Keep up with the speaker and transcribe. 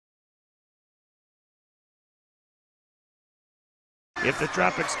if the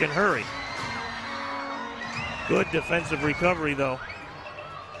Tropics can hurry. Good defensive recovery, though.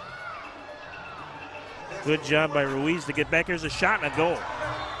 Good job by Ruiz to get back. Here's a shot and a goal.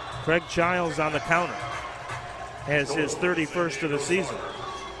 Craig Childs on the counter. Has his 31st of the season.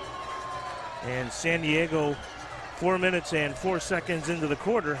 And San Diego, 4 minutes and 4 seconds into the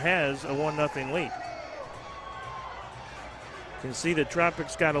quarter, has a 1-0 lead. You can see the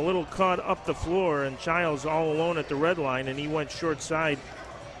Tropics got a little caught up the floor, and Childs all alone at the red line, and he went short side.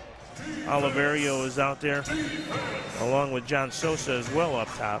 Oliverio is out there, along with John Sosa as well up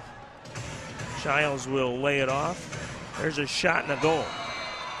top. Childs will lay it off. There's a shot and a goal.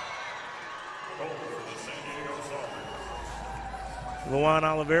 Luan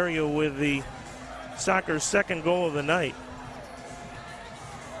Oliverio with the Soccer's second goal of the night.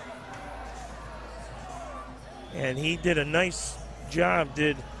 And he did a nice job,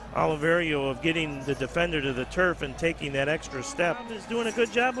 did Oliverio, of getting the defender to the turf and taking that extra step. He's doing a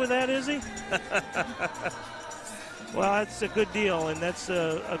good job with that, is he? Well, that's a good deal, and that's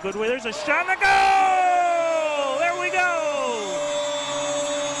a good way. There's a shot and a goal! There we go!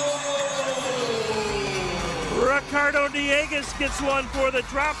 Ricardo Dieguez gets one for the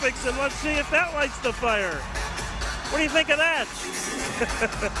Tropics, and let's see if that lights the fire. What do you think of that?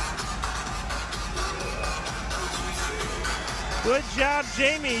 Good job,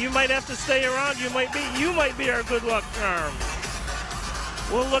 Jamie. You might have to stay around. You might be our good luck charm.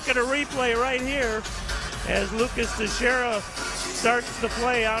 We'll look at a replay right here as Lucas Teixeira starts the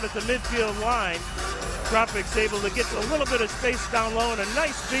play out at the midfield line. Tropics able to get a little bit of space down low and a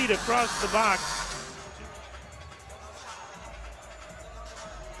nice feed across the box.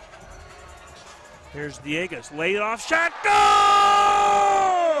 Here's Dieguez, laid off shot, goal!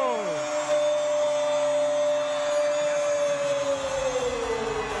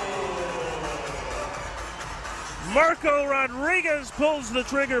 Marco Rodriguez pulls the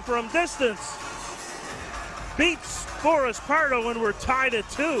trigger from distance. Beats Boris Pardo, and we're tied at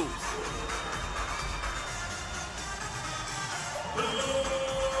 2.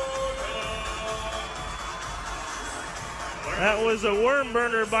 That was a worm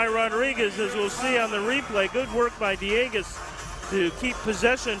burner by Rodriguez, as we'll see on the replay. Good work by Dieguez to keep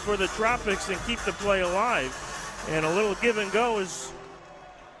possession for the Tropics and keep the play alive. And a little give and go as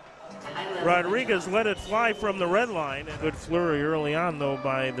Rodriguez let it fly from the red line. A good flurry early on, though,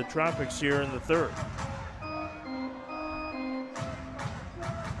 by the Tropics here in the third.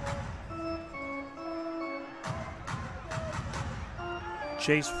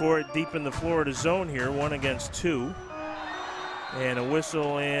 Chase for it deep in the Florida zone here, 1 against 2. And a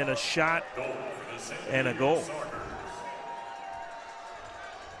whistle and a shot and a goal.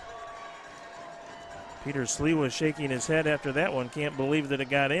 Peter Slee was shaking his head after that one. Can't believe that it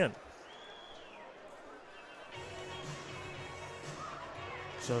got in.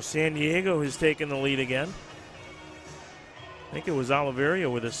 So San Diego has taken the lead again. I think it was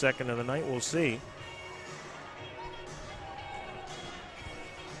Oliverio with his second of the night. We'll see.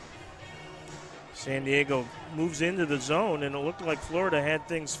 San Diego moves into the zone, and it looked like Florida had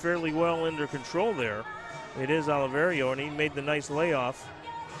things fairly well under control there. It is Oliverio, and he made the nice layoff.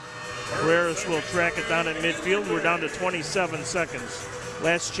 Carreras will track it down at midfield. We're down to 27 seconds.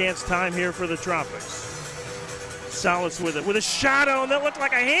 Last chance time here for the Tropics. Salas with it, with a shot on that looked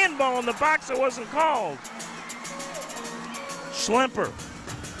like a handball in the box. It wasn't called. Schlemper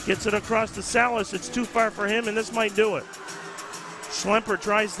gets it across to Salas. It's too far for him, and this might do it. Schlemper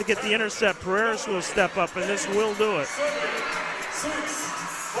tries to get the intercept. Carreras will step up, and this will do it.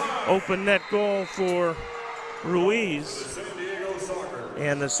 Open net goal for Ruiz.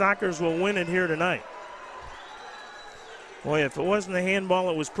 And the Sockers will win it here tonight. Boy, if it wasn't a handball,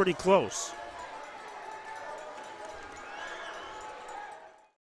 it was pretty close.